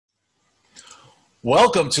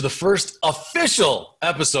Welcome to the first official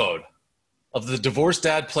episode of the Divorced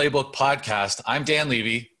Dad Playbook Podcast. I'm Dan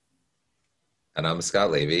Levy. And I'm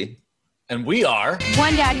Scott Levy. And we are...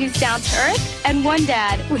 one dad who's down to earth and one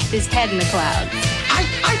dad with his head in the clouds.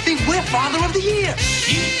 I think we're Father of the Year.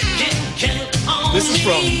 This is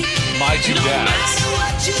from My Two Dads,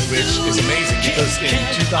 which is amazing because in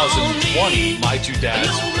 2020, my two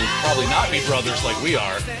dads would probably not be brothers like we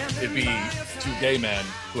are. It'd be two gay men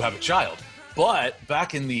who have a child. But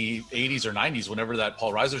back in the 80s or 90s, whenever that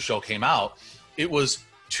Paul Reiser show came out, it was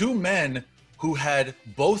two men who had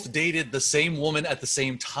both dated the same woman at the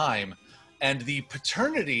same time, and the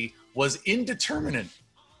paternity was indeterminate.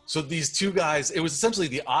 So these two guys, it was essentially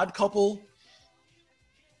the odd couple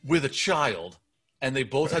with a child, and they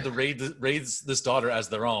both had to raise this daughter as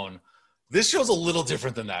their own. This show's a little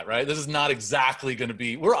different than that, right? This is not exactly going to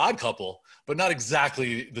be, we're odd couple, but not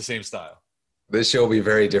exactly the same style. This show will be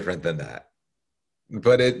very different than that.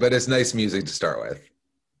 But it's nice music to start with.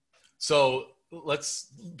 So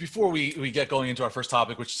before we get going into our first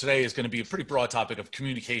topic, which today is going to be a pretty broad topic of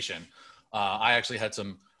communication. I actually had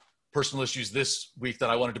some personal issues this week that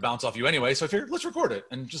I wanted to bounce off you anyway. So I figured let's record it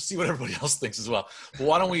and just see what everybody else thinks as well. But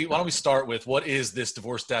why don't we start with what is this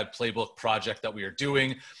Divorced Dad Playbook project that we are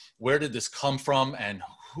doing? Where did this come from? And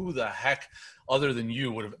who the heck other than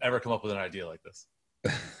you would have ever come up with an idea like this?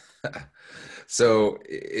 So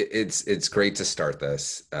it's great to start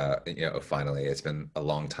this. Finally, it's been a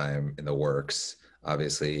long time in the works,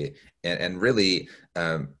 obviously, and really,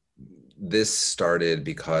 this started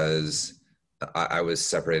because I was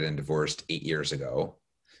separated and divorced 8 years ago,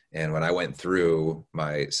 and when I went through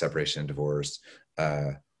my separation and divorce,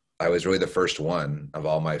 I was really the first one of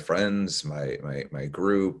all my friends, my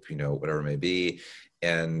group, whatever it may be,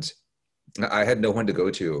 and I had no one to go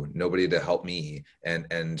to, nobody to help me,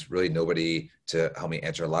 and really nobody to help me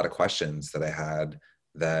answer a lot of questions that I had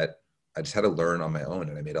that I just had to learn on my own,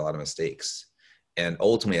 and I made a lot of mistakes. And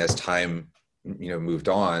ultimately, as time moved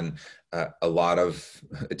on, a lot of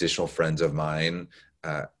additional friends of mine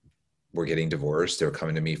were getting divorced. They were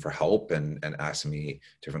coming to me for help and asking me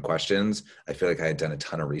different questions. I feel like I had done a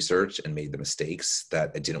ton of research and made the mistakes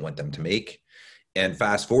that I didn't want them to make. And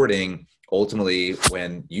fast forwarding, ultimately,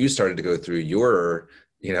 when you started to go through your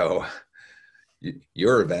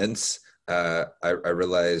events, I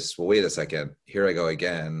realized, well, wait a second, here I go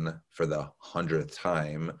again for the 100th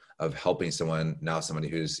time of helping someone, now somebody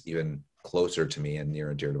who's even closer to me and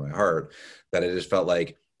near and dear to my heart, that I just felt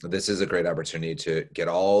like this is a great opportunity to get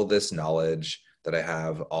all this knowledge that I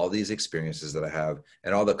have, all these experiences that I have,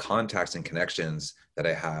 and all the contacts and connections that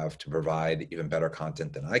I have to provide even better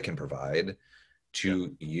content than I can provide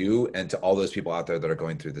to you and to all those people out there that are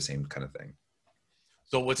going through the same kind of thing.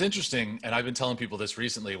 So what's interesting, and I've been telling people this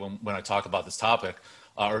recently when I talk about this topic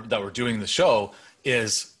or that we're doing the show,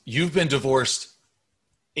 is you've been divorced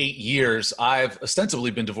 8 years. I've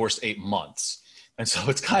ostensibly been divorced 8 months. And so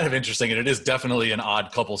it's kind of interesting. And it is definitely an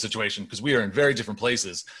odd couple situation because we are in very different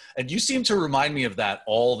places. And you seem to remind me of that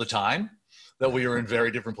all the time, that we are in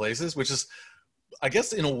very different places, which is, I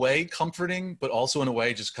guess, in a way comforting, but also in a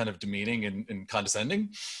way just kind of demeaning and condescending.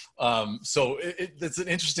 So it's an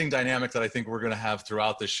interesting dynamic that I think we're going to have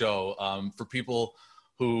throughout the show. For people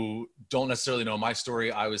who don't necessarily know my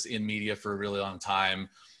story, I was in media for a really long time.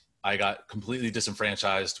 I got completely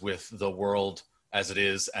disenfranchised with the world as it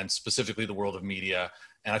is, and specifically the world of media.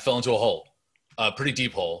 And I fell into a hole, a pretty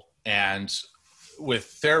deep hole. And with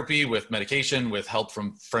therapy, with medication, with help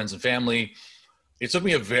from friends and family, it took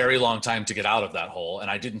me a very long time to get out of that hole,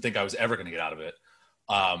 and I didn't think I was ever going to get out of it.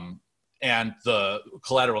 And the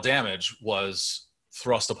collateral damage was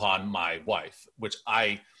thrust upon my wife, which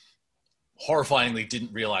I horrifyingly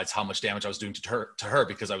didn't realize how much damage I was doing to her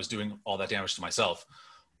because I was doing all that damage to myself.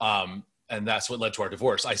 And that's what led to our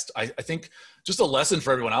divorce. I think just a lesson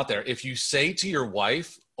for everyone out there, if you say to your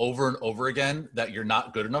wife over and over again that you're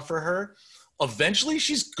not good enough for her, eventually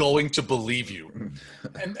she's going to believe you.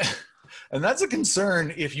 And that's a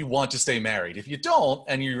concern if you want to stay married. If you don't,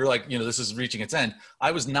 and you're like, this is reaching its end.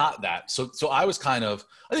 I was not that. So I was kind of,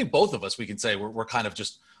 I think both of us, we can say we're kind of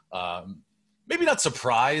just maybe not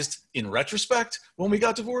surprised in retrospect when we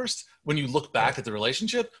got divorced, when you look back at the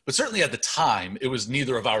relationship, but certainly at the time, it was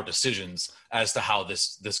neither of our decisions as to how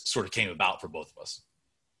this sort of came about for both of us.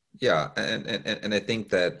 Yeah. And I think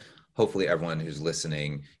that hopefully everyone who's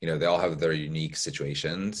listening, they all have their unique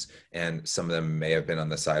situations, and some of them may have been on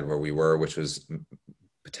the side where we were, which was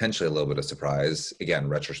potentially a little bit of surprise. Again,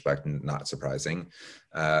 retrospect, not surprising.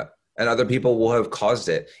 And other people will have caused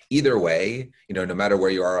it. Either way, no matter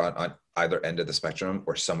where you are on either end of the spectrum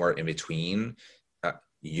or somewhere in between,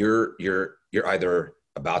 you're either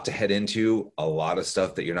about to head into a lot of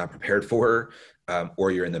stuff that you're not prepared for,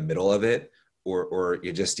 or you're in the middle of it, or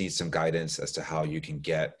you just need some guidance as to how you can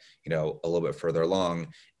get, a little bit further along.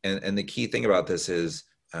 And the key thing about this is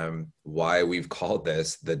why we've called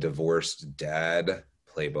this the Divorced Dad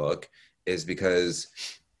Playbook is because,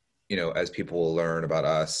 as people will learn about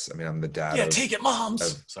us, I mean, I'm the dad. Yeah, take it,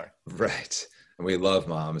 moms. Sorry. Right. And we love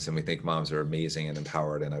moms, and we think moms are amazing and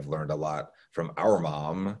empowered. And I've learned a lot from our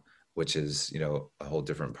mom, which is, a whole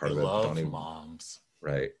different part of it. Love moms.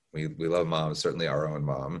 Right. We love moms, certainly our own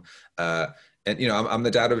mom. And I'm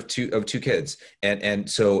the dad of two kids, and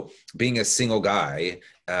so being a single guy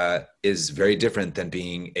is very different than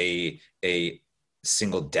being a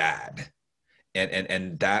single dad,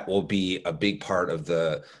 and that will be a big part of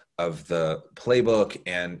the playbook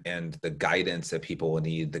and the guidance that people will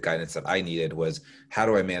need. The guidance that I needed was, how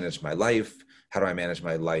do I manage my life? How do I manage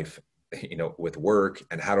my life, with work,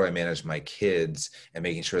 and how do I manage my kids and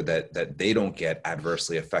making sure that they don't get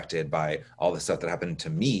adversely affected by all the stuff that happened to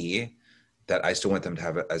me, that I still want them to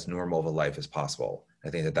have as normal of a life as possible. I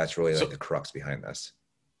think that that's really the crux behind this.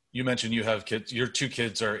 You mentioned you have kids. Your two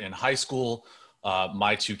kids are in high school.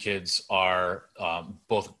 My two kids are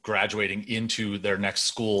both graduating into their next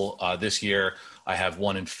school this year. I have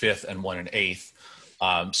one in 5th and one in 8th.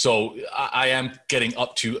 So I am getting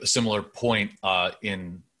up to a similar point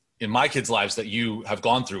in my kids' lives that you have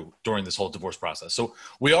gone through during this whole divorce process. So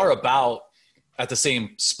we are about at the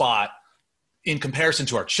same spot in comparison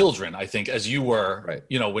to our children, I think, as you were, right,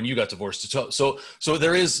 when you got divorced. So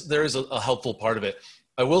there is a helpful part of it.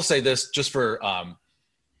 I will say this just for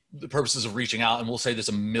the purposes of reaching out, and we'll say this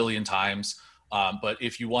a million times, but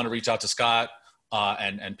if you want to reach out to Scott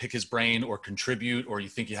and pick his brain or contribute, or you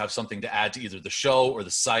think you have something to add to either the show or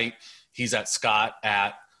the site, he's at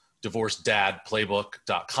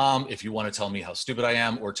Scott@DivorcedDadPlaybook.com. If you want to tell me how stupid I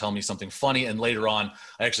am or tell me something funny, and later on,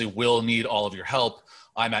 I actually will need all of your help,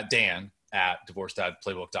 I'm at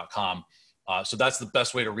Dan@DivorcedDadPlaybook.com. So that's the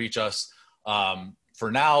best way to reach us.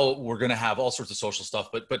 For now, we're going to have all sorts of social stuff,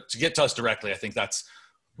 but to get to us directly, I think that's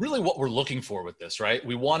really what we're looking for with this, right?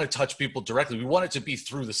 We want to touch people directly. We want it to be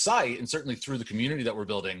through the site and certainly through the community that we're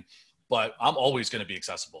building, but I'm always going to be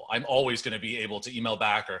accessible. I'm always going to be able to email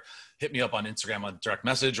back or hit me up on Instagram on direct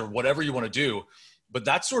message or whatever you want to do. But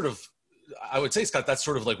that's sort of, I would say, Scott, that's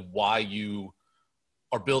sort of like why you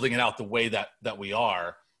are building it out the way that we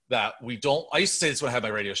are, that we don't, I used to say this when I had my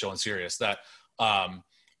radio show on Sirius, that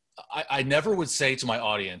I never would say to my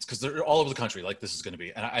audience, because they're all over the country like this is going to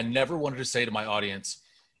be, and I never wanted to say to my audience,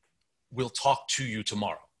 we'll talk to you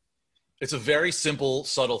tomorrow. It's a very simple,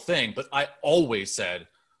 subtle thing, but I always said,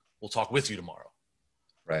 we'll talk with you tomorrow.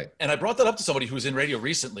 Right. And I brought that up to somebody who was in radio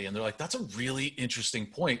recently, and they're like, that's a really interesting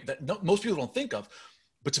point that most people don't think of.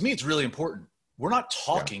 But to me, it's really important. We're not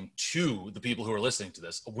talking to the people who are listening to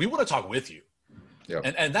this. We want to talk with you.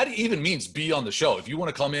 Yep. And that even means be on the show. If you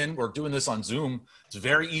want to come in, we're doing this on Zoom. It's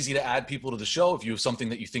very easy to add people to the show. If you have something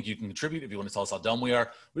that you think you can contribute, if you want to tell us how dumb we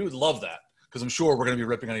are, we would love that, because I'm sure we're going to be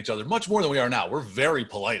ripping on each other much more than we are now. We're very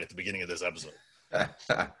polite at the beginning of this episode.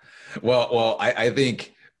 Well, I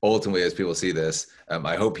think ultimately, as people see this,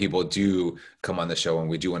 I hope people do come on the show, and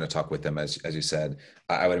we do want to talk with them. As you said,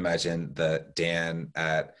 I would imagine that Dan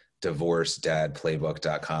at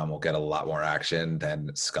DivorcedDadPlaybook.com will get a lot more action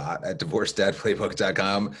than Scott at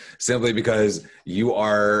DivorcedDadPlaybook.com, simply because you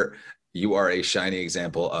are a shining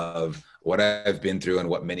example of what I've been through and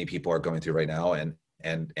what many people are going through right now. And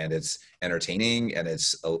it's entertaining, and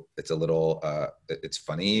it's a little, it's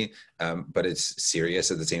funny, but it's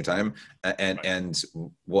serious at the same time. And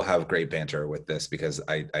we'll have great banter with this, because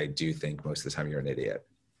I do think most of the time you're an idiot.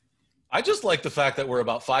 I just like the fact that we're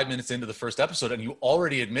about 5 minutes into the first episode and you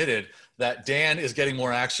already admitted that Dan is getting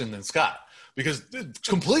more action than Scott, because it's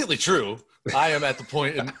completely true. I am at the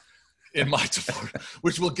point in my divorce,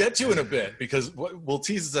 which we'll get to in a bit, because we'll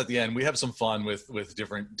tease this at the end. We have some fun with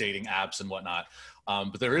different dating apps and whatnot.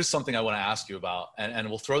 But there is something I want to ask you about, and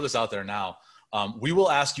we'll throw this out there now. We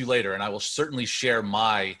will ask you later, and I will certainly share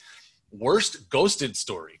my worst ghosted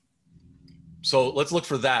story. So let's look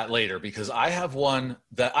for that later, because I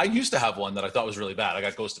used to have one that I thought was really bad. I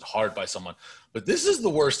got ghosted hard by someone, but this is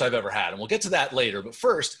the worst I've ever had. And we'll get to that later. But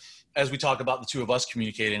first, as we talk about the two of us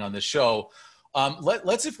communicating on this show,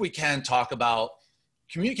 let's, if we can, talk about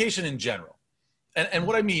communication in general. And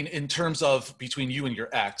what I mean in terms of between you and your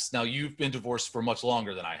ex. Now, you've been divorced for much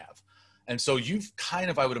longer than I have. And so you've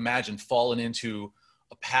kind of, I would imagine, fallen into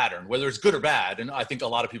a pattern, whether it's good or bad. And I think a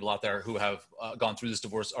lot of people out there who have gone through this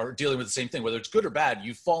divorce are dealing with the same thing. Whether it's good or bad,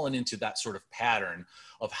 you've fallen into that sort of pattern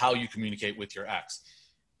of how you communicate with your ex.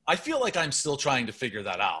 I feel like I'm still trying to figure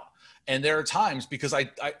that out. And there are times, because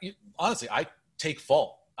I honestly take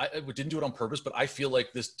fault. I didn't do it on purpose, but I feel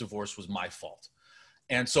like this divorce was my fault.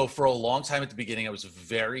 And so for a long time at the beginning, I was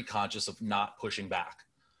very conscious of not pushing back.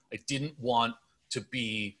 I didn't want to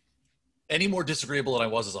be any more disagreeable than I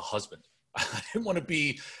was as a husband. I didn't want to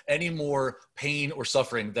be any more pain or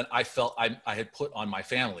suffering than I felt I had put on my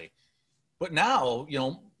family. But now, you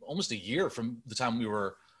know, almost a year from the time we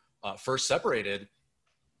were first separated,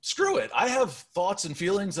 screw it. I have thoughts and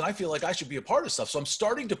feelings, and I feel like I should be a part of stuff. So I'm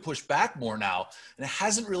starting to push back more now, and it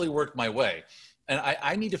hasn't really worked my way. And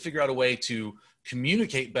I need to figure out a way to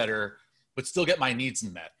communicate better, but still get my needs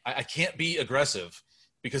met. I can't be aggressive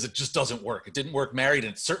because it just doesn't work. It didn't work married,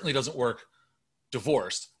 and it certainly doesn't work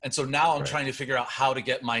divorced. And so now I'm trying to figure out how to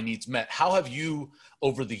get my needs met. How have you,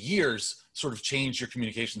 over the years, sort of changed your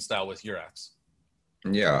communication style with your ex?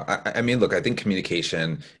 Yeah, I mean, look, I think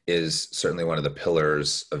communication is certainly one of the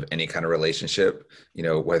pillars of any kind of relationship, you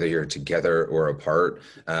know, whether you're together or apart.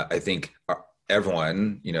 I think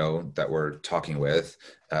everyone, you know, that we're talking with,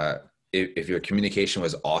 if your communication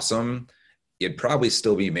was awesome, you'd probably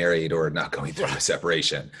still be married or not going through a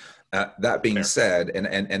separation. That being said,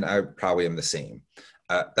 and I probably am the same.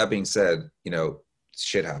 That being said, you know,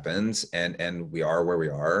 shit happens and we are where we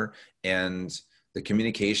are, and the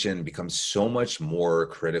communication becomes so much more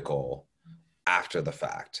critical after the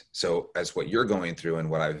fact. So as what you're going through and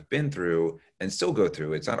what I've been through and still go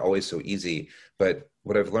through, it's not always so easy. But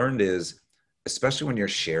what I've learned is, especially when you're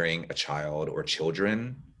sharing a child or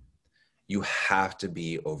children, you have to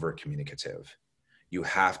be over communicative. You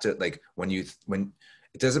have to, like, when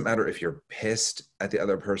it doesn't matter if you're pissed at the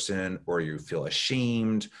other person or you feel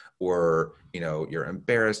ashamed or, you know, you're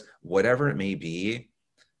embarrassed, whatever it may be.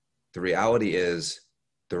 The reality is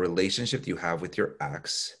the relationship you have with your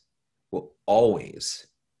ex will always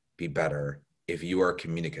be better if you are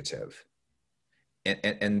communicative.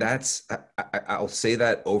 And that's, I'll say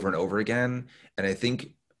that over and over again. And I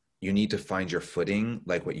think you need to find your footing,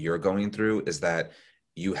 like what you're going through is that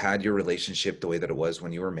you had your relationship the way that it was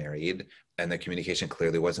when you were married, and the communication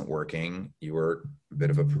clearly wasn't working. You were a bit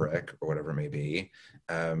of a prick or whatever it may be.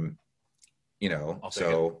 You know,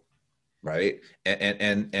 so... right.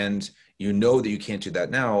 And you know that you can't do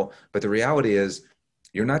that now, but the reality is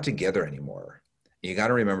you're not together anymore. You got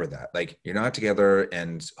to remember that, like, you're not together,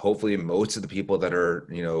 and hopefully most of the people that are,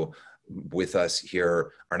 you know, with us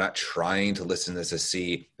here are not trying to listen to this to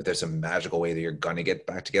see that there's a magical way that you're going to get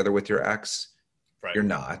back together with your ex. Right. You're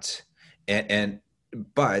not.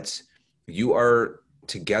 But you are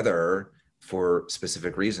together for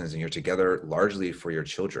specific reasons, and you're together largely for your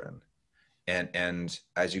children. And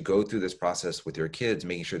as you go through this process with your kids,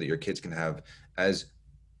 making sure that your kids can have as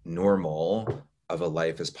normal of a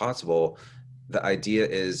life as possible, the idea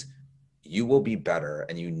is you will be better,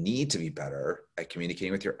 and you need to be better at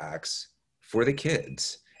communicating with your ex for the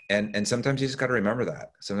kids. And sometimes you just got to remember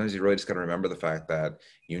that. Sometimes you really just got to remember the fact that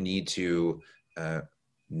you need to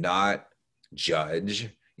not judge.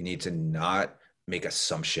 You need to not make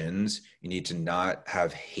assumptions. You need to not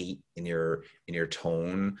have hate in your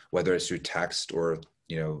tone, whether it's through text or,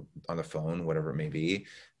 you know, on the phone, whatever it may be.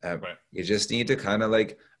 You just need to kind of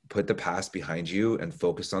like put the past behind you and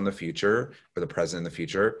focus on the future, or the present and the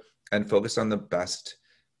future, and focus on the best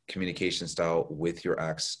communication style with your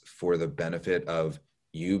ex for the benefit of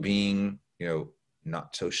you being, you know,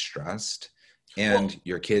 not so stressed, and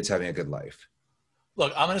your kids having a good life.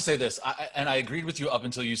 Look, I'm going to say this, and I agreed with you up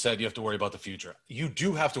until you said you have to worry about the future. You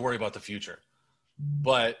do have to worry about the future,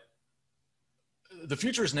 but the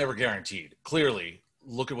future is never guaranteed. Clearly,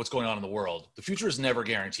 look at what's going on in the world. The future is never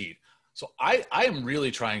guaranteed. So I am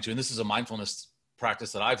really trying to, and this is a mindfulness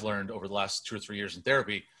practice that I've learned over the last 2 or 3 years in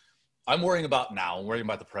therapy. I'm worrying about now. I'm worrying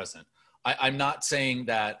about the present. I'm not saying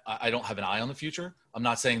that I don't have an eye on the future. I'm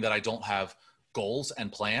not saying that I don't have goals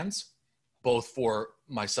and plans, both for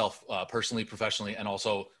myself personally, professionally, and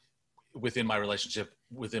also within my relationship,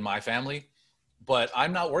 within my family. But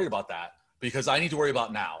I'm not worried about that, because I need to worry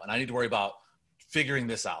about now, and I need to worry about figuring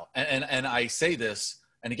this out. And I say this,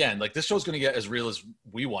 and again, like, this show's going to get as real as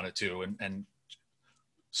we want it to. And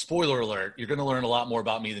spoiler alert, you're going to learn a lot more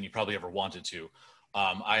about me than you probably ever wanted to.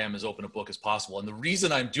 I am as open a book as possible. And the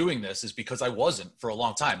reason I'm doing this is because I wasn't for a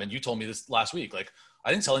long time. And you told me this last week, like,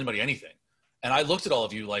 I didn't tell anybody anything. And I looked at all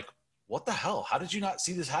of you like, what the hell? How did you not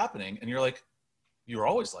see this happening? And you're like, you were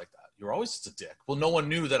always like that. You were always just a dick. Well, no one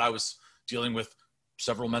knew that I was dealing with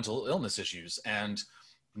several mental illness issues and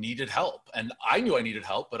needed help. And I knew I needed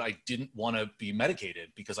help, but I didn't want to be medicated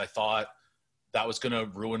because I thought that was going to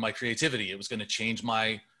ruin my creativity. It was going to change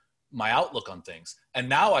my outlook on things. And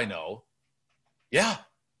now I know, yeah,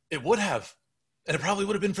 it would have. And it probably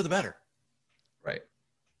would have been for the better. Right.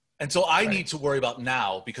 And so I need to worry about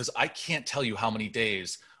now, because I can't tell you how many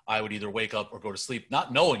days I would either wake up or go to sleep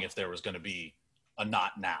not knowing if there was going to be a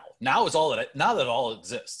not now. Now is all that now that all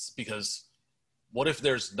exists, because what if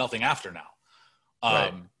there's nothing after now?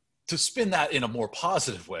 To spin that in a more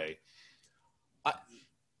positive way,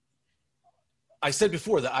 I said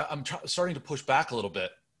before that I'm starting to push back a little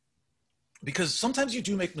bit, because sometimes you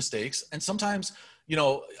do make mistakes, and sometimes, you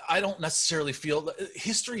know, I don't necessarily feel that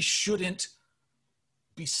history shouldn't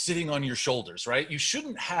be sitting on your shoulders, right? You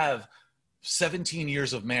shouldn't have 17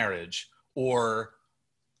 years of marriage or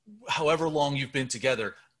however long you've been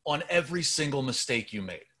together on every single mistake you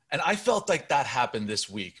made. And I felt like that happened this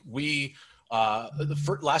week.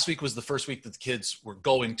 Last week was the first week that the kids were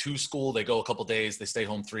going to school. They go a couple days, they stay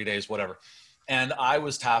home 3 days, whatever. And I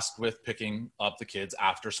was tasked with picking up the kids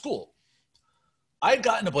after school. I had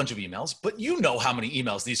gotten a bunch of emails, but you know how many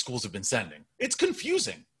emails these schools have been sending. It's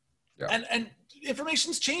confusing. Yeah. And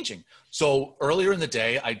information's changing. So earlier in the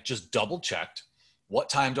day, I just double checked, what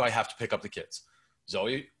time do I have to pick up the kids?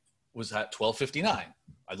 Zoe was at 12:59.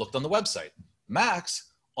 I looked on the website.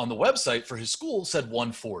 Max on the website for his school said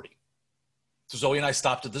 1:40. So Zoe and I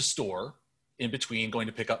stopped at the store in between going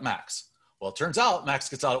to pick up Max. Well, it turns out Max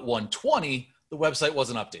gets out at 1:20. The website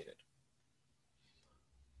wasn't updated.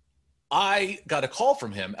 I got a call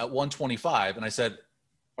from him at 1:25, and I said,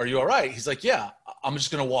 "Are you all right?" He's like, "Yeah, I'm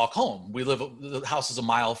just going to walk home. The house is a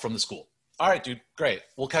mile from the school." "All right, dude, great.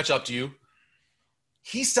 We'll catch up to you."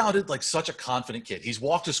 He sounded like such a confident kid. He's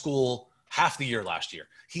walked to school half the year last year.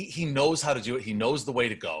 He knows how to do it. He knows the way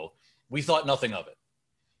to go. We thought nothing of it.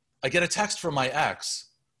 I get a text from my ex.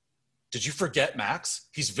 "Did you forget Max?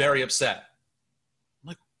 He's very upset." I'm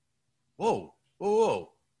like, whoa.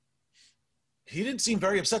 He didn't seem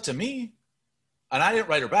very upset to me. And I didn't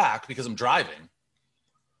write her back because I'm driving.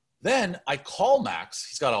 Then I call Max.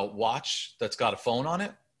 He's got a watch that's got a phone on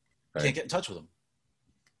it. Right. Can't get in touch with him.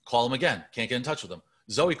 Call him again. Can't get in touch with him.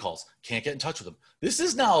 Zoe calls. Can't get in touch with him. This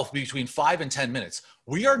is now between 5 and 10 minutes.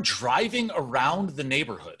 We are driving around the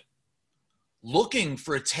neighborhood looking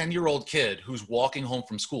for a 10-year-old kid who's walking home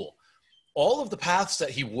from school. All of the paths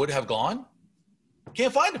that he would have gone,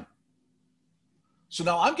 can't find him. So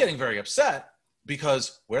now I'm getting very upset,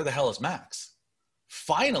 because where the hell is Max?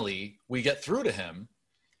 Finally, we get through to him,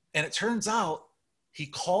 and it turns out he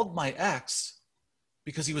called my ex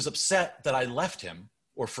because he was upset that I left him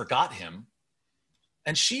or forgot him,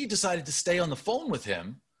 and she decided to stay on the phone with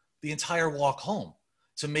him the entire walk home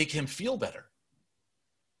to make him feel better.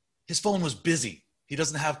 His phone was busy. He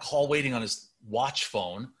doesn't have call waiting on his watch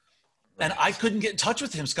phone, and I couldn't get in touch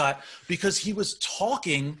with him, Scott, because he was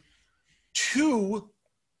talking to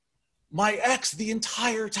my ex the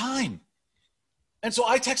entire time. And so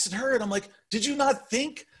I texted her, and I'm like, "Did you not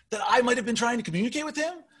think that I might have been trying to communicate with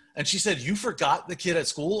him?" And she said, "You forgot the kid at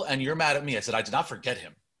school and you're mad at me." I said, "I did not forget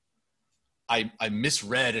him. I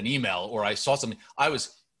misread an email, or I saw something." I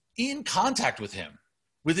was in contact with him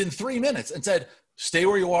within 3 minutes and said, "Stay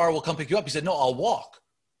where you are. We'll come pick you up." He said, "No, I'll walk."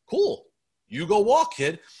 Cool. You go walk,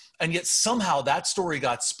 kid. And yet somehow that story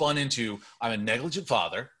got spun into, I'm a negligent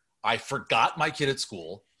father. I forgot my kid at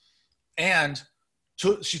school. And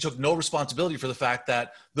she took no responsibility for the fact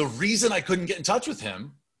that the reason I couldn't get in touch with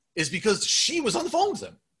him is because she was on the phone with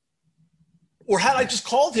him. Or had I just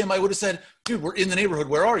called him, I would have said, "Dude, we're in the neighborhood.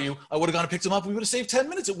 Where are you?" I would have gone and picked him up. We would have saved 10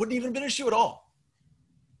 minutes. It wouldn't even have been an issue at all.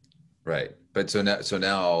 Right. But so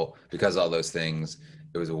now, because of all those things,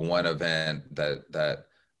 it was one event that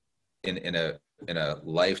in a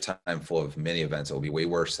lifetime full of many events, it will be way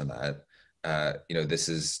worse than that. This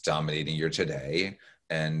is dominating your today,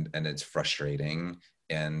 and it's frustrating,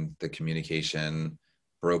 and the communication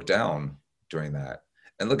broke down during that.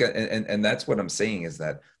 And look at, and that's what I'm saying, is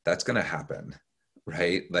that's going to happen,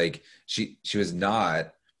 right? Like she was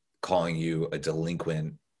not calling you a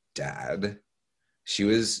delinquent dad. She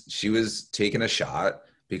was taking a shot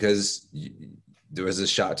because there was a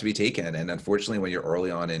shot to be taken. And unfortunately, when you're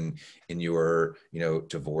early on in your,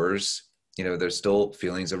 divorce, there's still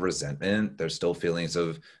feelings of resentment. There's still feelings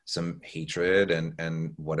of some hatred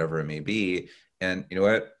and whatever it may be. And you know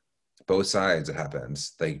what? Both sides, it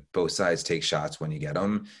happens. Like both sides take shots when you get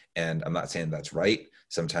them. And I'm not saying that's right.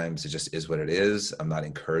 Sometimes it just is what it is. I'm not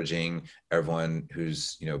encouraging everyone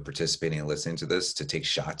who's, participating and listening to this to take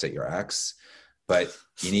shots at your ex, but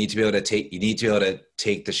you need to be able to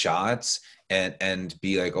take the shots and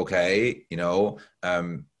be like, okay,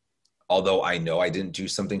 although I know I didn't do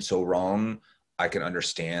something so wrong, I can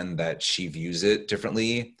understand that she views it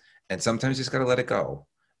differently. And sometimes you just got to let it go.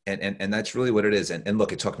 And that's really what it is. And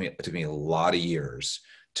look, it took me a lot of years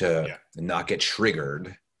to not get triggered.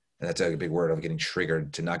 And that's a big word, of getting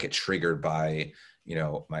triggered, to not get triggered by,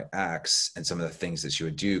 my ex and some of the things that she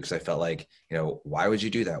would do, because I felt like, why would you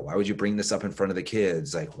do that? Why would you bring this up in front of the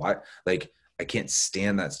kids? Like, why? Like, I can't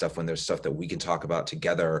stand that stuff when there's stuff that we can talk about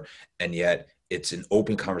together, and yet it's an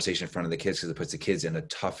open conversation in front of the kids, because it puts the kids in a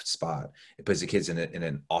tough spot. It puts the kids in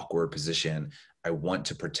an awkward position. I want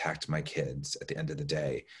to protect my kids at the end of the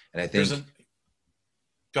day. And I think,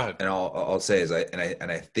 go ahead. And I'll say is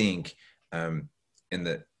I think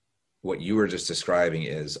what you were just describing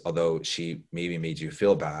is, although she maybe made you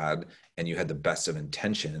feel bad and you had the best of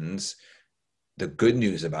intentions, the good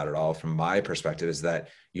news about it all, from my perspective, is that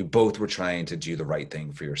you both were trying to do the right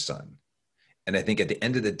thing for your son. And I think at the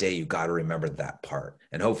end of the day, you got to remember that part.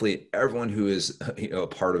 And hopefully everyone who is, a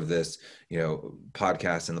part of this,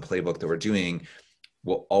 podcast and the playbook that we're doing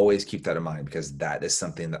will always keep that in mind, because that is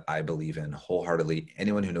something that I believe in wholeheartedly.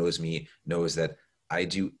 Anyone who knows me knows that I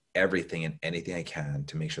do everything and anything I can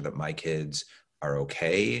to make sure that my kids are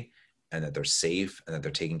okay and that they're safe and that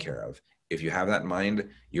they're taken care of. If you have that in mind,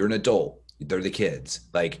 you're an adult. They're the kids.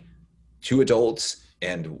 Like, two adults,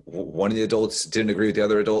 and one of the adults didn't agree with the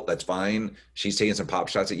other adult, that's fine. She's taking some pop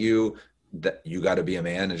shots at you. That you got to be a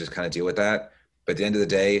man and just kind of deal with that. But at the end of the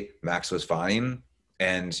day, Max was fine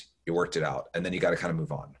and you worked it out. And then you got to kind of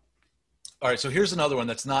move on. All right, so here's another one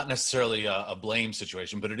that's not necessarily a blame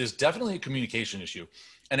situation, but it is definitely a communication issue.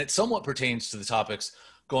 And it somewhat pertains to the topics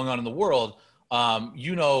going on in the world.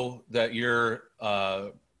 You know that you're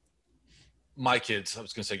my kids, I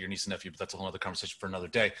was going to say your niece and nephew, but that's a whole other conversation for another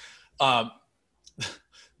day.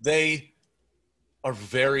 They are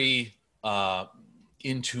very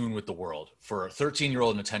in tune with the world. For a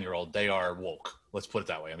 13-year-old and a 10-year-old, they are woke. Let's put it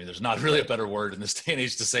that way. I mean, there's not really a better word in this day and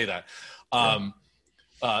age to say that.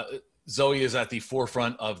 Zoe is at the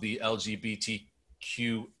forefront of the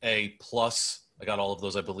LGBTQA plus, I got all of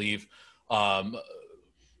those, I believe,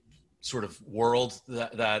 sort of world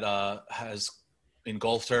that has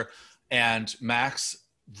engulfed her. And Max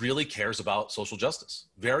really cares about social justice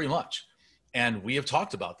very much. And we have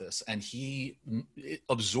talked about this, and he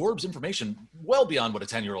absorbs information well beyond what a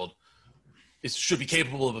 10-year-old should be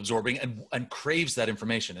capable of absorbing, and craves that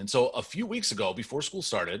information. And so a few weeks ago, before school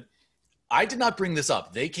started, I did not bring this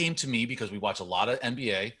up. They came to me because we watch a lot of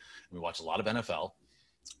NBA and we watch a lot of NFL.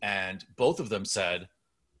 And both of them said,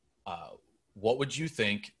 what would you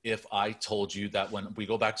think if I told you that when we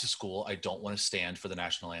go back to school, I don't want to stand for the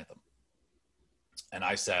national anthem? And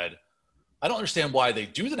I said, I don't understand why they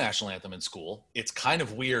do the national anthem in school. It's kind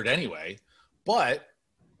of weird anyway, but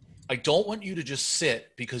I don't want you to just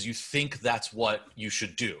sit because you think that's what you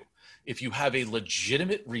should do. If you have a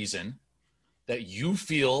legitimate reason that you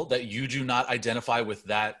feel that you do not identify with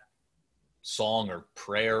that song or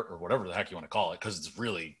prayer or whatever the heck you want to call it, because it's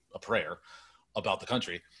really a prayer about the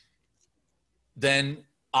country, then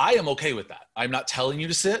I am okay with that. I'm not telling you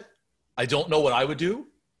to sit. I don't know what I would do,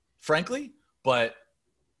 frankly, but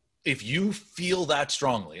if you feel that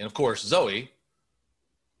strongly, and of course, Zoe,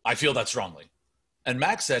 I feel that strongly. And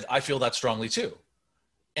Max said, I feel that strongly too.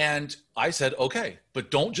 And I said, okay,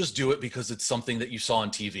 but don't just do it because it's something that you saw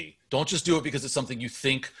on TV. Don't just do it because it's something you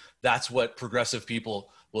think that's what progressive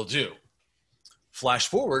people will do. Flash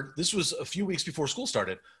forward, this was a few weeks before school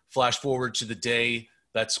started. Flash forward to the day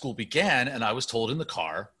that school began, and I was told in the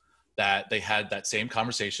car that they had that same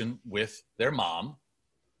conversation with their mom,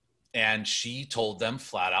 and she told them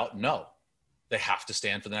flat out, no, they have to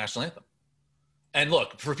stand for the national anthem. And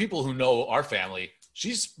look, for people who know our family,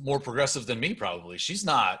 she's more progressive than me probably. She's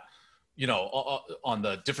not, on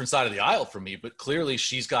the different side of the aisle from me, but clearly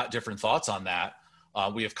she's got different thoughts on that.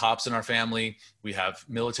 We have cops in our family. We have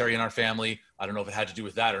military in our family. I don't know if it had to do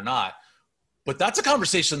with that or not, but that's a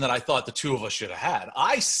conversation that I thought the two of us should have had.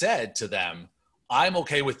 I said to them, I'm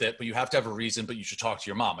okay with it, but you have to have a reason, but you should talk to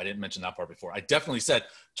your mom. I didn't mention that part before. I definitely said,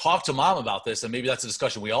 talk to mom about this, and maybe that's a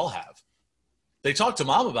discussion we all have. They talked to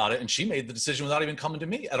mom about it, and she made the decision without even coming to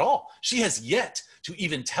me at all. She has yet to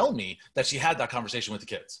even tell me that she had that conversation with the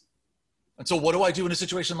kids. And so what do I do in a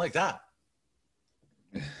situation like that?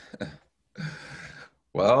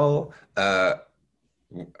 Well, that's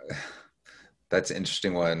an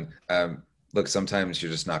interesting one. Look, sometimes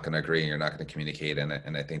you're just not going to agree and you're not going to communicate.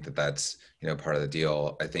 And I think that that's, part of the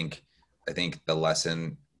deal. I think the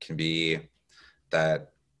lesson can be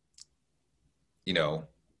that,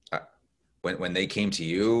 when they came to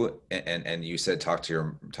you and you said, talk to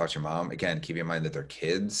your mom, again, keep in mind that they're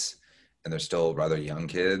kids and they're still rather young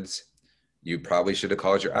kids. You probably should have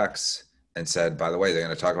called your ex and said, by the way, they're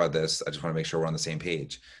going to talk about this. I just want to make sure we're on the same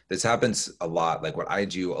page. This happens a lot. Like what I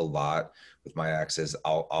do a lot with my ex is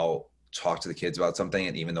I'll talk to the kids about something.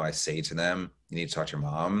 And even though I say to them, you need to talk to your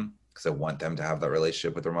mom, because I want them to have that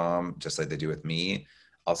relationship with their mom, just like they do with me,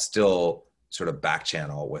 I'll still sort of back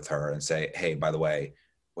channel with her and say, hey, by the way,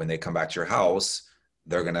 when they come back to your house,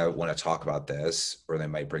 they're going to want to talk about this, or they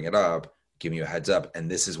might bring it up, give you a heads up. And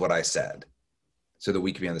this is what I said, so that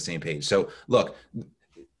we can be on the same page. So look,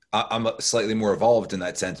 I'm slightly more evolved in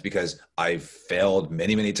that sense because I've failed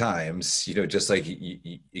many, many times, just like,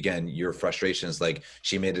 again, your frustrations, like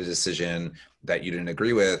she made a decision that you didn't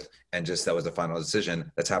agree with, and just that was the final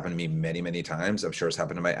decision. That's happened to me many, many times. I'm sure it's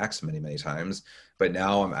happened to my ex many, many times. But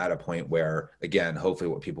now I'm at a point where, again, hopefully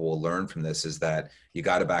what people will learn from this is that you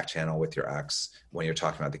got to back channel with your ex when you're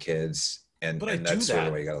talking about the kids. And that's sort of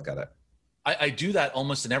the way you got to look at it. I do that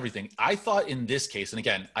almost in everything. I thought in this case, and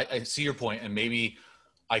again, I see your point, and maybe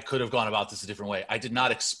I could have gone about this a different way. I did not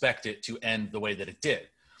expect it to end the way that it did.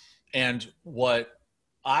 And what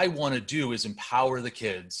I want to do is empower the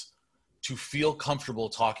kids to feel comfortable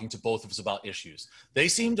talking to both of us about issues. They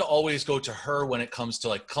seem to always go to her when it comes to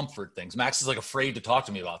like comfort things. Max is like afraid to talk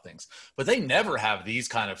to me about things, but they never have these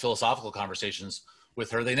kind of philosophical conversations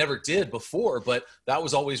with her. They never did before, but that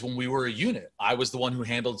was always when we were a unit. I was the one who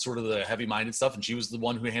handled sort of the heavy-minded stuff, and she was the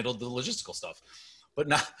one who handled the logistical stuff. But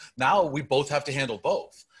now we both have to handle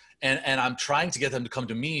both. And I'm trying to get them to come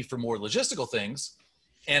to me for more logistical things.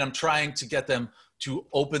 And I'm trying to get them to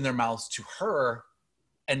open their mouths to her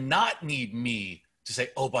and not need me to say,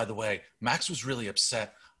 oh, by the way, Max was really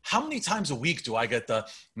upset. How many times a week do I get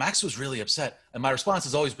Max was really upset? And my response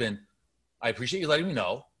has always been, I appreciate you letting me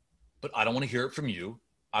know, but I don't want to hear it from you.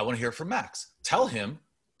 I want to hear it from Max. Tell him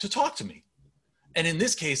to talk to me. And in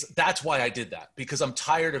this case, that's why I did that, because I'm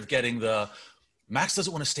tired of getting Max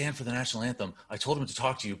doesn't want to stand for the national anthem. I told him to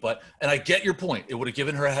talk to you, and I get your point. It would have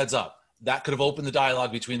given her a heads up. That could have opened the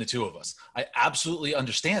dialogue between the two of us. I absolutely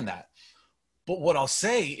understand that. But what I'll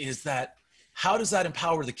say is that how does that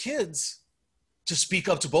empower the kids to speak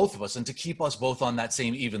up to both of us and to keep us both on that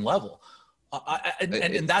same even level?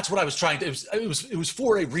 And that's what I was trying to, it was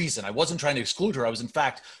for a reason. I wasn't trying to exclude her. I was in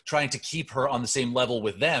fact trying to keep her on the same level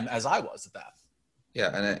with them as I was at that.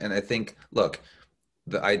 Yeah. And I think, look,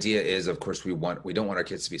 the idea is, of course, we don't want our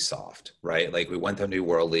kids to be soft, right? Like we want them to be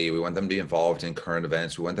worldly. We want them to be involved in current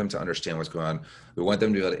events. We want them to understand what's going on. We want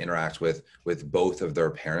them to be able to interact with both of their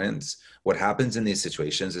parents. What happens in these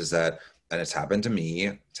situations is that, and it's happened to me,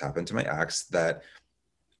 it's happened to my ex, that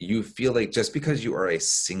you feel like just because you are a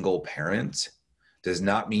single parent does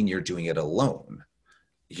not mean you're doing it alone.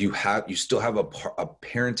 You still have a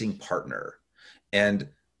parenting partner. And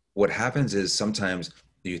what happens is sometimes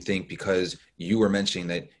you think because you were mentioning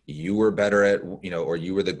that you were better at, or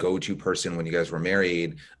you were the go-to person when you guys were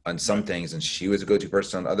married on some things, and she was a go-to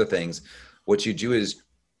person on other things, what you do is,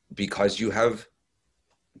 because you have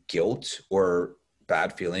guilt or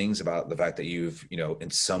bad feelings about the fact that you've, in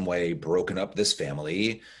some way broken up this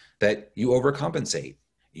family, that you overcompensate.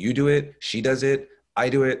 You do it, she does it, I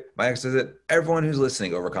do it, my ex does it, everyone who's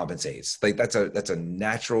listening overcompensates. Like that's a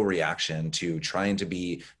natural reaction to trying to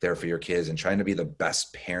be there for your kids and trying to be the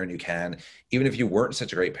best parent you can. Even if you weren't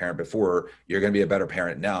such a great parent before, you're going to be a better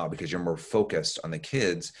parent now because you're more focused on the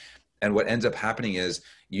kids. And what ends up happening is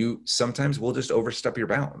you sometimes will just overstep your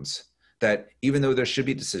bounds. That even though there should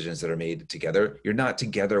be decisions that are made together, you're not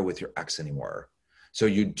together with your ex anymore. So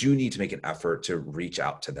you do need to make an effort to reach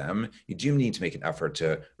out to them. You do need to make an effort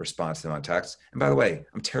to respond to them on text. And by the way,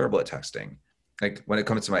 I'm terrible at texting. Like when it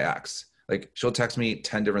comes to my ex, like she'll text me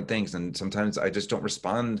 10 different things. And sometimes I just don't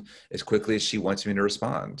respond as quickly as she wants me to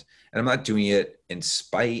respond. And I'm not doing it in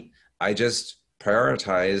spite. I just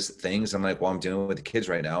prioritize things. I'm like, well, I'm dealing with the kids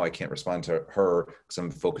right now. I can't respond to her because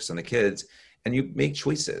I'm focused on the kids. And you make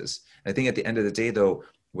choices. And I think at the end of the day, though,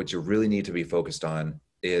 what you really need to be focused on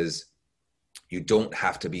is you don't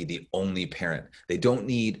have to be the only parent. They don't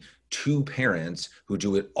need two parents who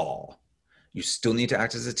do it all. You still need to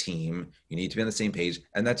act as a team. You need to be on the same page,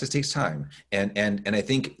 and that just takes time. And I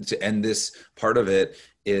think to end this part of it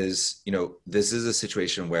is, this is a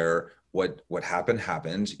situation where what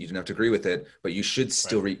happened. You didn't have to agree with it, but you should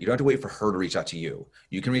still you don't have to wait for her to reach out to you.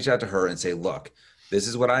 You can reach out to her and say, look, this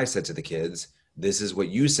is what I said to the kids. This is what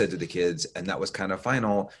you said to the kids, and that was kind of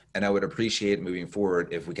final. And I would appreciate moving forward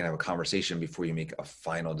if we can have a conversation before you make a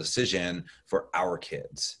final decision for our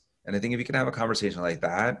kids. And I think if you can have a conversation like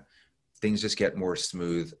that, things just get more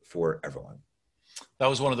smooth for everyone. That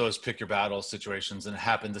was one of those pick your battles situations, and it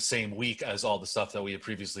happened the same week as all the stuff that we had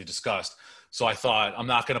previously discussed. So I thought, I'm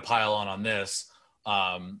not going to pile on this.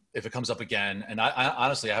 If it comes up again, and I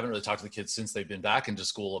honestly, I haven't really talked to the kids since they've been back into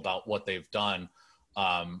school about what they've done.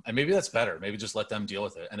 And maybe that's better. Maybe just let them deal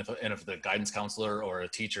with it. And if the guidance counselor or a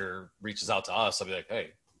teacher reaches out to us, I'll be like,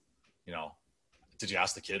 hey, did you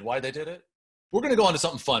ask the kid why they did it? We're going to go on to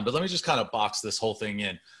something fun, but let me just kind of box this whole thing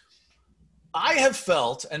in. I have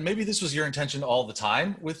felt, and maybe this was your intention all the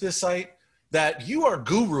time with this site, that you are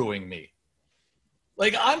guruing me.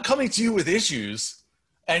 Like, I'm coming to you with issues,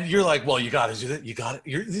 and you're like, well, you got to do that. You got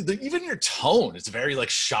it. Even your tone, it's very like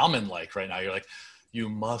shaman-like right now. You're like, you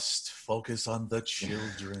must focus on the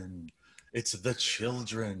children. It's the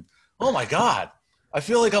children. Oh my God. I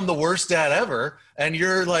feel like I'm the worst dad ever. And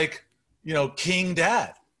you're like, King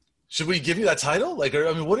Dad. Should we give you that title? Like,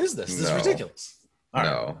 I mean, what is this? This is ridiculous. All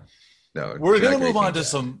right. No. We're going to move on to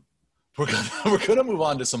some, we're going to move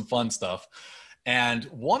on to some fun stuff. And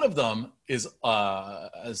one of them is,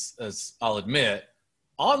 as I'll admit,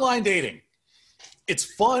 online dating. It's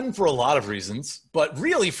fun for a lot of reasons, but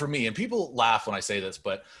really for me, and people laugh when I say this,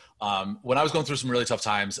 but when I was going through some really tough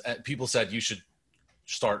times, people said you should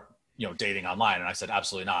start, dating online. And I said,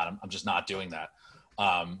 absolutely not. I'm just not doing that.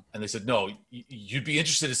 And they said, no, you'd be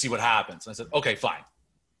interested to see what happens. And I said, okay, fine.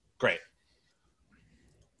 Great.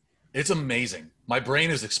 It's amazing. My brain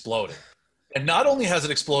has exploded. And not only has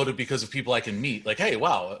it exploded because of people I can meet, like, hey,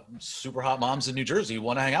 wow, super hot moms in New Jersey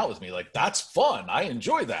want to hang out with me. Like, that's fun. I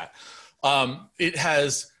enjoy that. It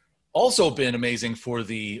has also been amazing for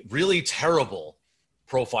the really terrible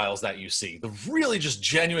profiles that you see, the really just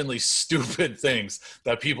genuinely stupid things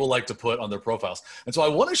that people like to put on their profiles. And so I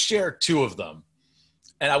want to share two of them.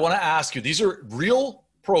 And I want to ask you, these are real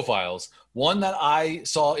profiles, one that I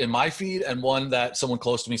saw in my feed and one that someone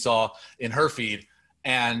close to me saw in her feed.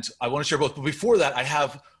 And I want to share both. But before that, I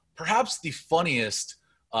have perhaps the funniest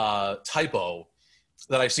typo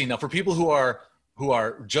that I've seen. Now, for people who are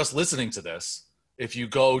just listening to this, if you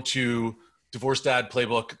go to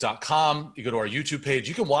divorcedadplaybook.com, you go to our YouTube page,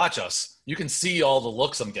 you can watch us. You can see all the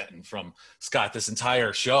looks I'm getting from Scott this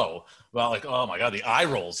entire show about like, oh my God, the eye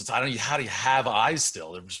rolls. I don't know, how do you have eyes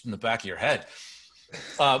still? They're just in the back of your head.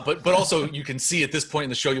 But also you can see at this point in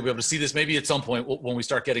the show, you'll be able to see this. Maybe at some point when we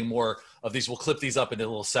start getting more of these, we'll clip these up into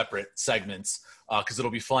little separate segments because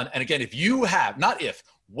it'll be fun. And again, if you have, not if,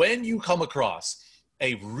 when you come across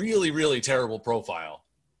a really, really terrible profile,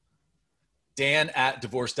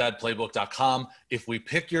 Dan@divorcedadplaybook.com. If we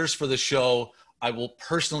pick yours for the show, I will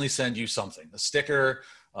personally send you something, a sticker,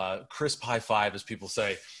 crisp high five, as people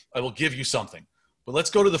say. I will give you something. But let's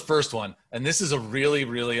go to the first one. And this is a really,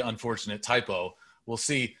 really unfortunate typo. We'll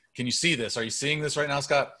see. Can you see this? Are you seeing this right now,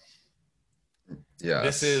 Scott? Yeah.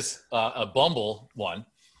 This is a Bumble one.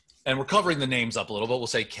 And we're covering the names up a little bit. We'll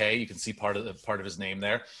say K. You can see part of his name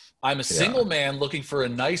there. I'm a single man looking for a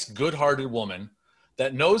nice, good-hearted woman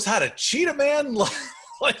that knows how to cheat a man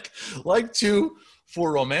like to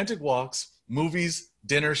for romantic walks, movies,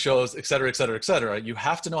 dinner shows, et cetera, et cetera, et cetera. You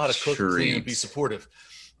have to know how to cook, clean, and be supportive.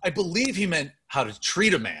 I believe he meant how to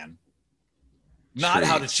treat a man, not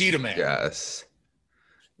how to cheat a man. Yes.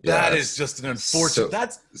 That is just an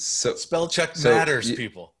unfortunate. Spell check matters,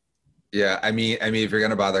 people. Yeah, I mean, if you're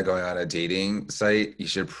gonna bother going on a dating site, you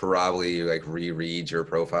should probably like reread your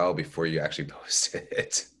profile before you actually post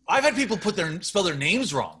it. I've had people spell their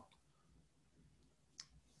names wrong.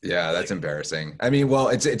 Yeah, that's embarrassing. I mean, well,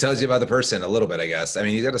 it tells you about the person a little bit, I guess. I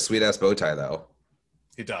mean, he's got a sweet ass bow tie though.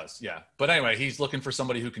 He does, yeah. But anyway, he's looking for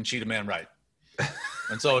somebody who can cheat a man right.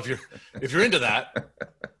 And so if you're into that,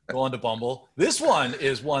 go on to Bumble. This one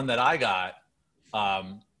is one that I got.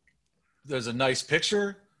 There's a nice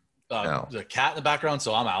picture. There's a cat in the background,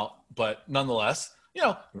 so I'm out. But nonetheless,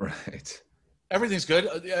 right. Everything's good.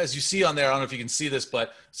 As you see on there, I don't know if you can see this,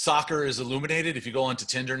 but soccer is illuminated. If you go onto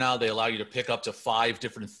Tinder now, they allow you to pick up to 5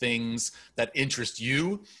 different things that interest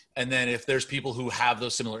you. And then if there's people who have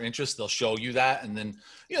those similar interests, they'll show you that. And then,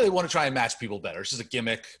 they want to try and match people better. It's just a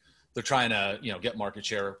gimmick. They're trying to, get market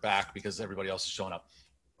share back because everybody else is showing up.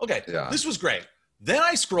 Okay, This was great. Then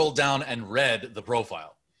I scrolled down and read the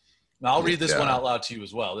profile. Now I'll read this one out loud to you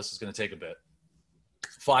as well. This is going to take a bit.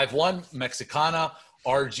 5'1", Mexicana,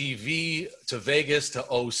 RGV to Vegas to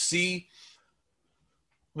OC. I'm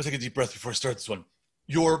going to take a deep breath before I start this one.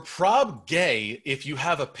 You're prob gay if you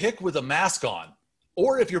have a pic with a mask on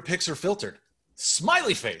or if your pics are filtered.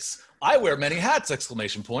 Smiley face. I wear many hats, !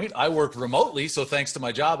 I work remotely, so thanks to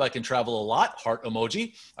my job, I can travel a lot. Heart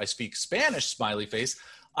emoji. I speak Spanish, smiley face.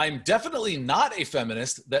 I'm definitely not a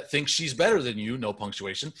feminist that thinks she's better than you, no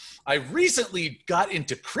punctuation. I recently got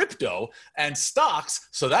into crypto and stocks,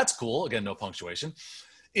 so that's cool. Again, no punctuation.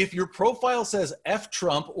 If your profile says F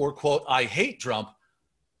Trump or quote, I hate Trump,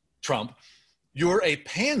 you're a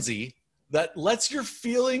pansy that lets your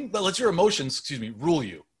emotions, rule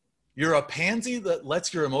you. You're a pansy that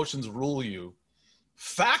lets your emotions rule you.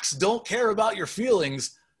 Facts don't care about your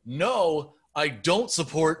feelings. No, I don't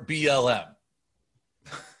support BLM.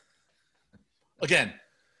 Again,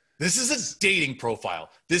 this is a dating profile.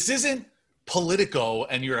 This isn't Politico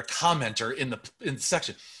and you're a commenter in the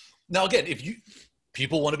section. Now, again,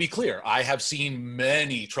 people want to be clear. I have seen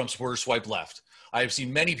many Trump supporters swipe left. I have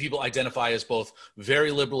seen many people identify as both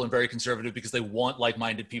very liberal and very conservative because they want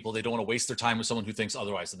like-minded people. They don't want to waste their time with someone who thinks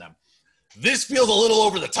otherwise than them. This feels a little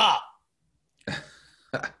over the top.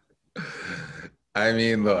 I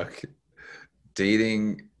mean, look,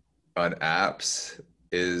 dating on apps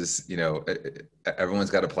is,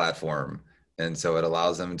 everyone's got a platform. And so it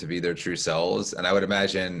allows them to be their true selves. And I would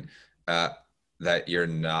imagine that you're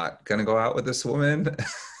not going to go out with this woman.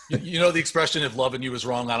 You know the expression, if loving you is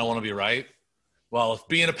wrong, I don't want to be right. Well, if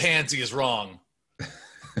being a pansy is wrong,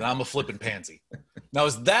 then I'm a flipping pansy. Now,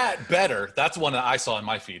 is that better? That's one that I saw in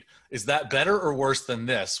my feed. Is that better or worse than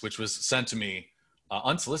this, which was sent to me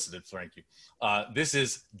unsolicited? Thank you. This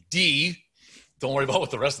is D. Don't worry about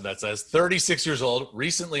what the rest of that says. 36 years old,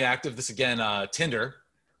 recently active. This again, Tinder.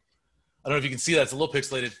 I don't know if you can see that. It's a little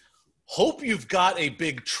pixelated. Hope you've got a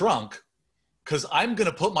big trunk because I'm going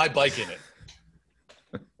to put my bike in it.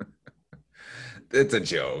 It's a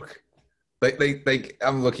joke. Like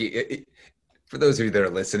I'm looking. For those of you that are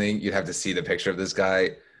listening, you'd have to see the picture of this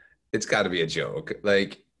guy. It's got to be a joke.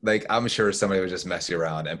 Like I'm sure somebody was just messing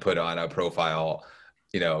around and put on a profile.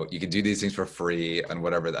 You can do these things for free on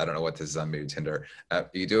whatever. I don't know what this is on, maybe Tinder.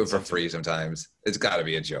 You do it for free sometimes. It's got to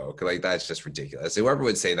be a joke. Like, that's just ridiculous. Whoever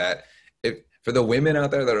would say that, if for the women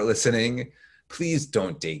out there that are listening, please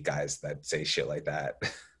don't date guys that say shit like that.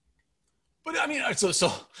 But I mean,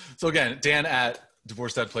 so again, Dan at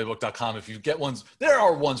divorcedadplaybook.com. If you get ones, there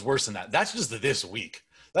are ones worse than that. That's just this week.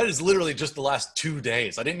 That is literally just the last 2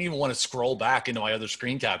 days. I didn't even want to scroll back into my other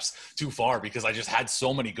screen caps too far because I just had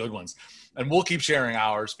so many good ones. And we'll keep sharing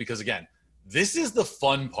ours because, again, this is the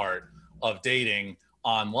fun part of dating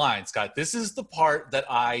online, Scott. This is the part that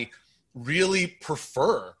I really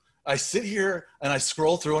prefer. I sit here and I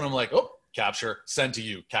scroll through and I'm like, oh, capture, send to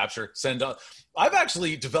you, capture, send. I've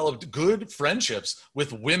actually developed good friendships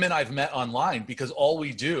with women I've met online because all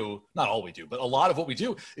we do, not all we do, but a lot of what we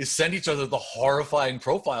do is send each other the horrifying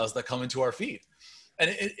profiles that come into our feed.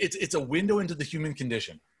 And it's a window into the human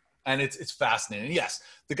condition. And it's fascinating. And yes,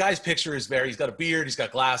 the guy's picture is he's got a beard, he's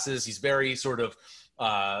got glasses, he's very sort of,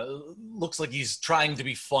 looks like he's trying to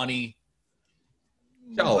be funny.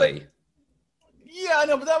 Jolly. Yeah, I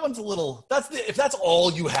know, but that one's a little, if that's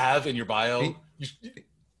all you have in your bio. He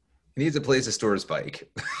needs a place to store his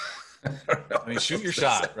bike. I mean, shoot your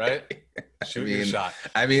shot, right? Shoot your shot.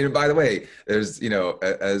 I mean, by the way, there's,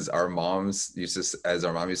 as our mom used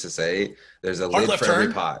to say, there's a lid for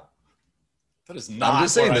every pot. That is not. I'm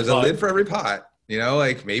just saying, there's a lid for every pot.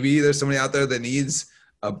 Like maybe there's somebody out there that needs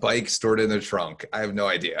a bike stored in their trunk. I have no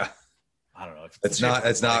idea. I don't know. It's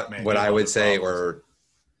not what I would say, or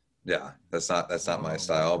yeah, that's not my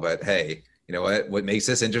style. But hey, you know what? What makes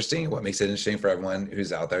this interesting? What makes it interesting for everyone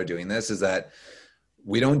who's out there doing this is that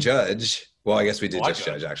we don't judge. Well, I guess we did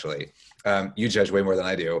judge actually. You judge way more than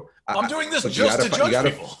I do. I'm doing this just to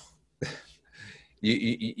judge people.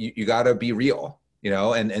 You gotta be real,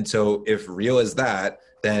 and so if real is that,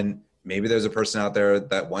 then maybe there's a person out there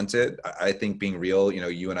that wants it. I think being real,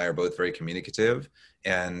 you and I are both very communicative,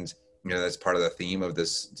 and that's part of the theme of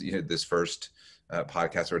this this first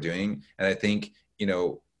podcast we're doing. And I think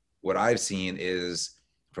what I've seen is,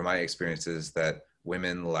 from my experiences, that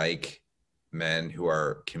women like men who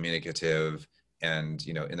are communicative and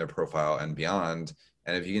in their profile and beyond.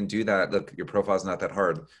 And if you can do that, look, your profile is not that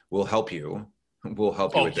hard. We'll help you. We'll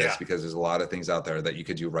help you with this, because there's a lot of things out there that you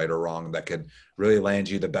could do right or wrong that could really land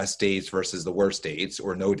you the best dates versus the worst dates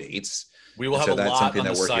or no dates. We will have a lot on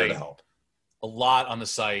the site. A lot on the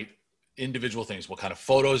site. Individual things, what kind of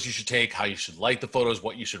photos you should take, how you should light the photos,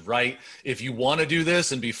 what you should write. If you want to do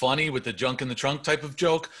this and be funny with the junk in the trunk type of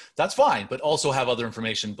joke, that's fine, but also have other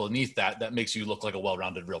information beneath that makes you look like a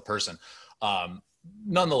well-rounded real person.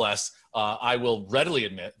 Nonetheless, I will readily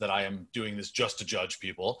admit that I am doing this just to judge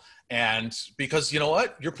people. And because you know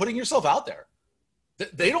what? You're putting yourself out there.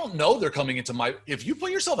 They don't know they're coming into if you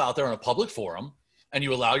put yourself out there on a public forum and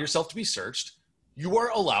you allow yourself to be searched, you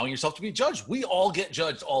are allowing yourself to be judged. We all get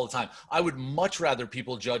judged all the time. I would much rather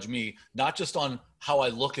people judge me, not just on how I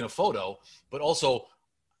look in a photo, but also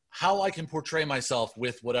how I can portray myself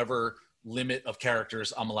with whatever limit of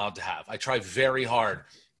characters I'm allowed to have. I try very hard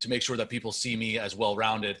to make sure that people see me as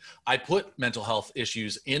well-rounded. I put mental health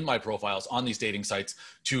issues in my profiles on these dating sites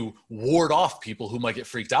to ward off people who might get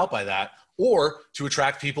freaked out by that, or to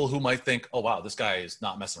attract people who might think, oh, wow, this guy is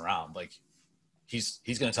not messing around. Like, he's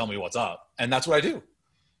going to tell me what's up. And that's what I do.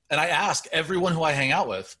 And I ask everyone who I hang out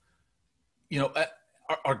with,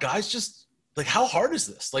 are guys just like, how hard is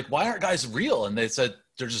this? Like, why aren't guys real? And they said,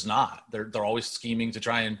 they're just not. They're always scheming to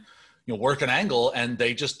try and work an angle, and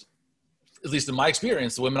they just, at least in my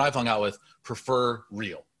experience, the women I've hung out with prefer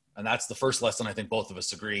real. And that's the first lesson I think both of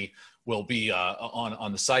us agree will be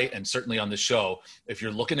on the site and certainly on the show. If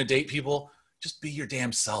you're looking to date people, just be your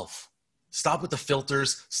damn self. Stop with the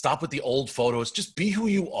filters. Stop with the old photos. Just be who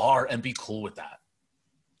you are and be cool with that.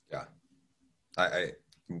 Yeah. I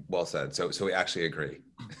well said. So we actually agree.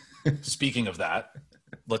 Speaking of that,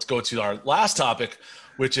 let's go to our last topic,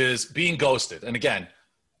 which is being ghosted. And again,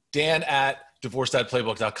 Dan at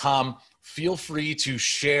divorcedadplaybook.com. Feel free to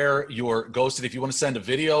share your ghosted. If you want to send a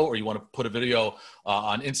video or you want to put a video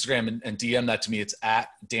on Instagram and DM that to me, it's at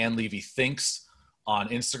Dan Levy Thinks on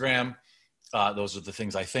Instagram. Those are the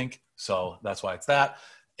things I think. So that's why it's that.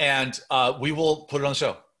 And we will put it on the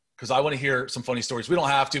show because I want to hear some funny stories. We don't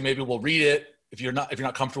have to. Maybe we'll read it if you're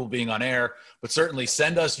not comfortable being on air. But certainly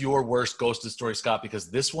send us your worst ghosted story, Scott,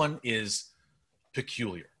 because this one is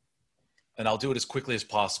peculiar. And I'll do it as quickly as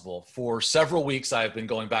possible. For several weeks, I've been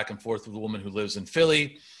going back and forth with a woman who lives in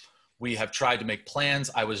Philly. We have tried to make plans.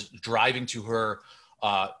 I was driving to her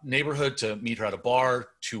neighborhood to meet her at a bar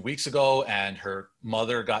 2 weeks ago, and her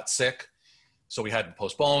mother got sick. So we had to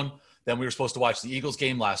postpone. Then we were supposed to watch the Eagles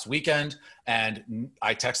game last weekend, and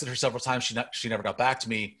I texted her several times. She never got back to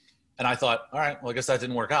me. And I thought, all right, well, I guess that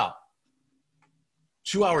didn't work out.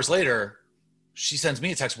 2 hours later, she sends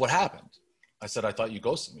me a text. What happened? I said, I thought you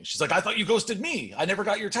ghosted me. She's like, I thought you ghosted me. I never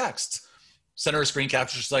got your text. Sent her a screen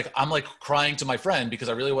capture. She's like, I'm like crying to my friend because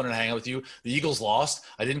I really wanted to hang out with you. The Eagles lost.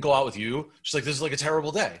 I didn't go out with you. She's like, this is like a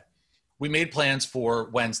terrible day. We made plans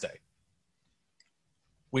for Wednesday.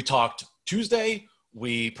 We talked Tuesday.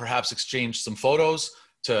 We perhaps exchanged some photos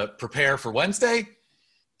to prepare for Wednesday.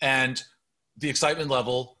 And the excitement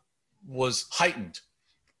level was heightened.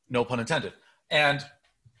 No pun intended. And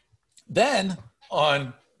then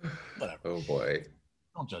on... whatever. Oh boy.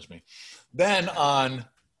 Don't judge me. Then on...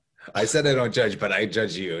 I said I don't judge, but I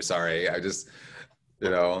judge you. Sorry. I just,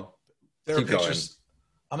 there are keep pictures. going.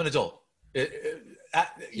 I'm an adult.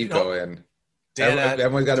 Keep going. Dan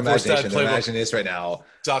Everyone's got imagination. Playbook. Imagine this right now.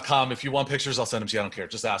 .com. If you want pictures, I'll send them to you. I don't care.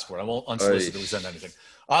 Just ask for it. I won't unsolicitedly send anything.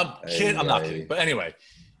 I'm not kidding. But anyway,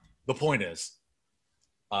 the point is,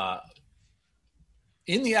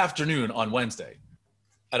 in the afternoon on Wednesday,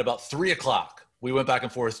 at about 3:00, we went back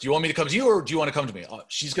and forth. Do you want me to come to you or do you want to come to me?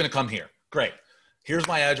 She's going to come here. Great. Here's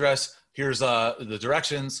my address. Here's the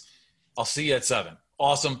directions. I'll see you at 7.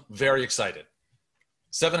 Awesome. Very excited.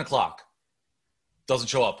 7:00. Doesn't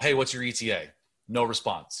show up. Hey, what's your ETA? No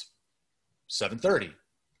response. 7:30.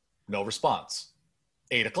 No response.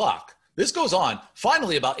 8:00. This goes on.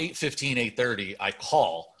 Finally, about 8:15, 8:30, I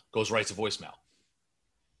call, goes right to voicemail.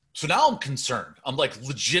 So now I'm concerned. I'm like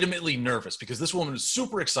legitimately nervous because this woman is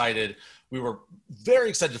super excited. We were very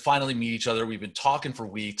excited to finally meet each other. We've been talking for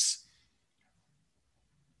weeks.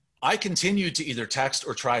 I continued to either text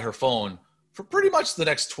or try her phone for pretty much the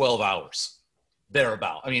next 12 hours,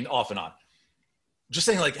 thereabout. I mean, off and on. Just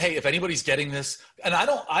saying like, hey, if anybody's getting this, and I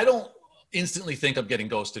don't instantly think I'm getting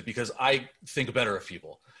ghosted because I think better of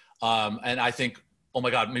people. And I think, oh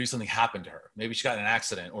my God, maybe something happened to her. Maybe she got in an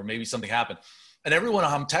accident or maybe something happened. And everyone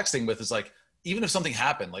I'm texting with is like, even if something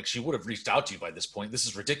happened, like she would have reached out to you by this point. This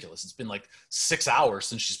is ridiculous. It's been like 6 hours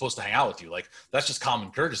since she's supposed to hang out with you. Like that's just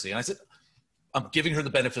common courtesy. And I said, I'm giving her the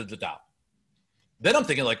benefit of the doubt. Then I'm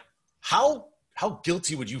thinking like, how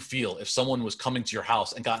guilty would you feel if someone was coming to your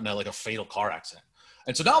house and got in a fatal car accident?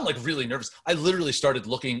 And so now I'm like really nervous. I literally started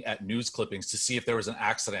looking at news clippings to see if there was an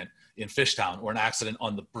accident in Fishtown or an accident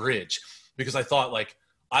on the bridge, because I thought like,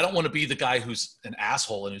 I don't want to be the guy who's an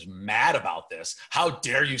asshole and who's mad about this. How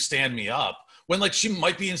dare you stand me up when like she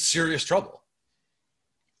might be in serious trouble.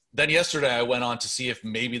 Then yesterday I went on to see if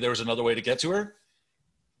maybe there was another way to get to her.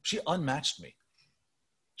 She unmatched me.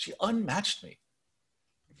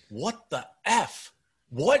 What the F?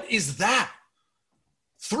 What is that?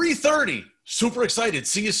 3:30, super excited.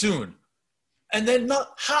 See you soon. And then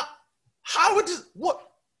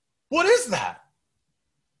what is that?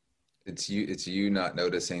 It's you not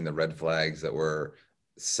noticing the red flags that were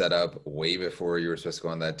set up way before you were supposed to go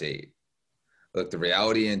on that date. Look, the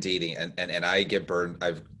reality in dating, and I get burned,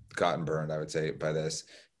 I've gotten burned, I would say, by this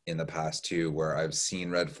in the past too, where I've seen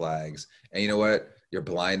red flags. And you know what? You're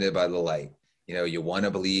blinded by the light. You know, you want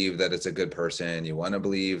to believe that it's a good person. You want to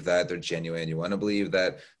believe that they're genuine. You want to believe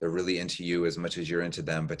that they're really into you as much as you're into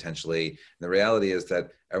them potentially. And the reality is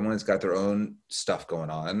that everyone's got their own stuff going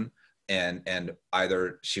on. And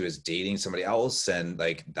either she was dating somebody else and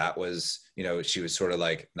like that was, you know, she was sort of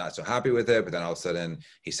like not so happy with it, but then all of a sudden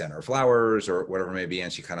he sent her flowers or whatever it may be,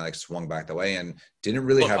 and she kind of like swung back the way and didn't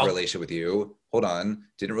really have a relationship with you. Hold on.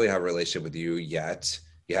 Didn't really have a relationship with you yet.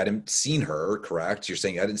 You hadn't seen her, correct? You're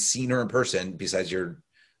saying you hadn't seen her in person besides your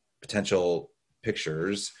potential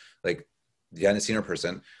pictures. Like, you hadn't seen her in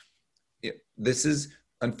person. This is,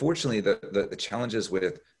 unfortunately, the challenges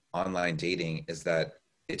with online dating is that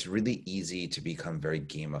it's really easy to become very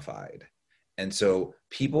gamified. And so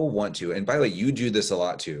people want to, and by the way, you do this a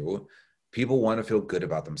lot too, people want to feel good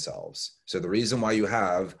about themselves. So the reason why you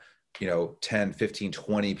have, 10, 15,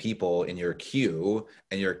 20 people in your queue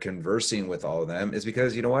and you're conversing with all of them is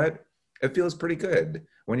because, you know what? It feels pretty good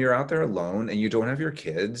when you're out there alone and you don't have your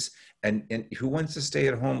kids, and who wants to stay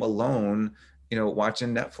at home alone,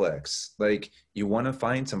 watching Netflix? Like, you want to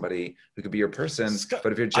find somebody who could be your person.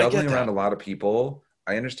 But if you're juggling around a lot of people,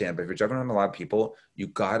 I understand, but if you're juggling around a lot of people, you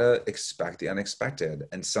gotta expect the unexpected.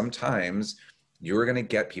 And sometimes you're gonna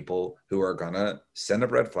get people who are gonna send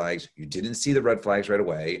up red flags. You didn't see the red flags right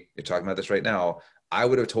away. You're talking about this right now. I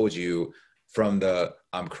would have told you from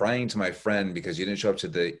I'm crying to my friend because you didn't show up to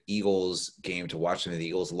the Eagles game to watch them and the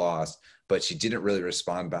Eagles lost, but she didn't really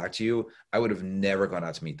respond back to you. I would have never gone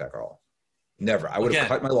out to meet that girl. Never. I would have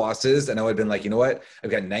cut my losses, and I would have been like, you know what?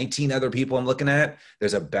 I've got 19 other people I'm looking at.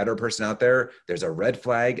 There's a better person out there. There's a red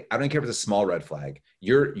flag. I don't care if it's a small red flag.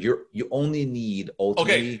 You only need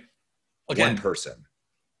ultimately one person.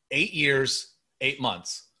 8 years, 8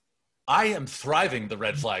 months. I am thriving the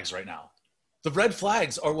red flags right now. The red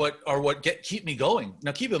flags are what keep me going.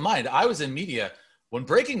 Now, keep in mind, I was in media. When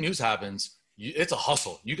breaking news happens, it's a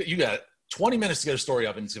hustle. You got 20 minutes to get a story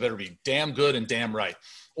up, and it's better be damn good and damn right.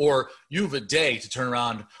 Or you have a day to turn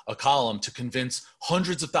around a column to convince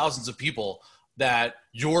hundreds of thousands of people that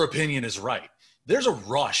your opinion is right. There's a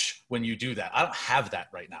rush when you do that. I don't have that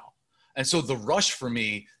right now. And so the rush for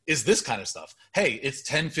me is this kind of stuff. Hey, it's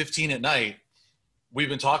 10:15 at night. We've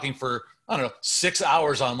been talking for, 6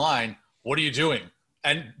 hours online. What are you doing?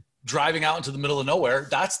 And driving out into the middle of nowhere,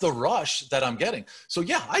 that's the rush that I'm getting. So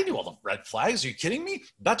yeah, I knew all the red flags. Are you kidding me?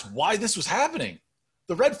 That's why this was happening.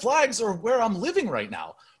 The red flags are where I'm living right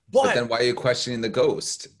now. But then why are you questioning the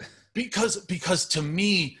ghost? Because to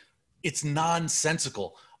me, it's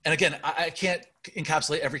nonsensical. And again, I can't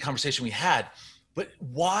encapsulate every conversation we had, but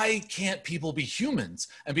why can't people be humans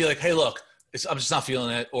and be like, hey, look, I'm just not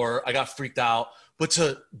feeling it, or I got freaked out. But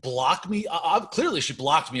to block me, clearly she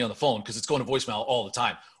blocked me on the phone because it's going to voicemail all the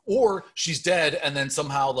time. Or she's dead, and then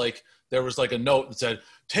somehow there was a note that said,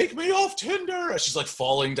 take me off Tinder. And she's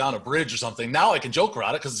falling down a bridge or something. Now I can joke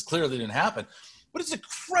about it because it clearly didn't happen. But it's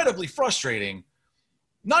incredibly frustrating.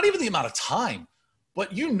 Not even the amount of time,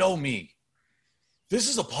 but you know me. This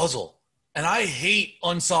is a puzzle, and I hate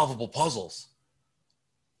unsolvable puzzles.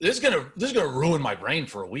 This is gonna ruin my brain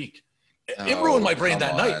for a week. It ruined my brain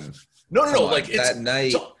that night. No.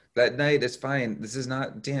 That night is fine. This is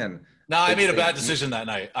not Dan. No, I made a bad decision that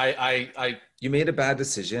night. You made a bad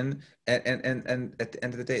decision, and at the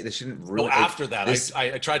end of the day, this shouldn't ruin. After that,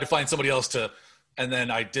 I tried to find somebody else to, and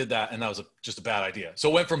then I did that, and that was just a bad idea. So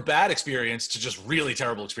it went from bad experience to just really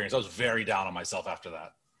terrible experience. I was very down on myself after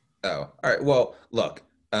that. Oh, all right. Well, look,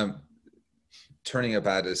 turning a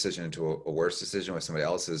bad decision into a worse decision with somebody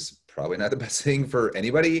else is probably not the best thing for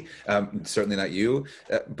anybody. Certainly not you.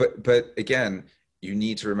 But again, you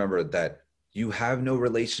need to remember that you have no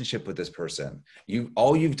relationship with this person.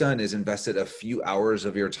 All you've done is invested a few hours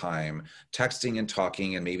of your time texting and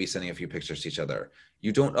talking and maybe sending a few pictures to each other.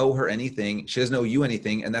 You don't owe her anything. She doesn't owe you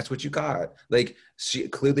anything. And that's what you got. She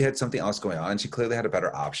clearly had something else going on. She clearly had a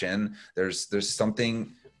better option. There's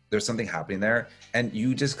something happening there. And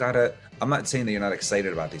you just gotta, I'm not saying that you're not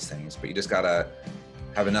excited about these things, but you just gotta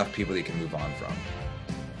have enough people that you can move on from.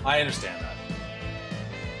 I understand that.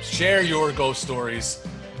 Share your ghost stories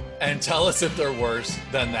and tell us if they're worse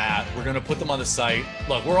than that. We're going to put them on the site.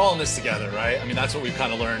 Look, we're all in this together, right? I mean, that's what we've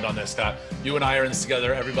kind of learned on this, Scott. You and I are in this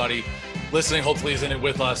together. Everybody listening hopefully is in it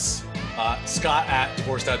with us. Scott at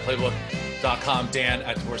divorcedadplaybook.com, Dan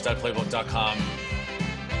at divorcedadplaybook.com.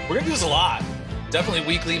 We're going to do this a lot. Definitely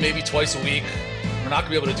weekly, maybe twice a week. We're not going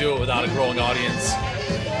to be able to do it without a growing audience.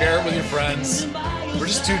 Share it with your friends. We're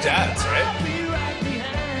just two dads, right?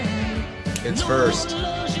 It's first. See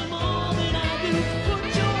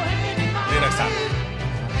you next time.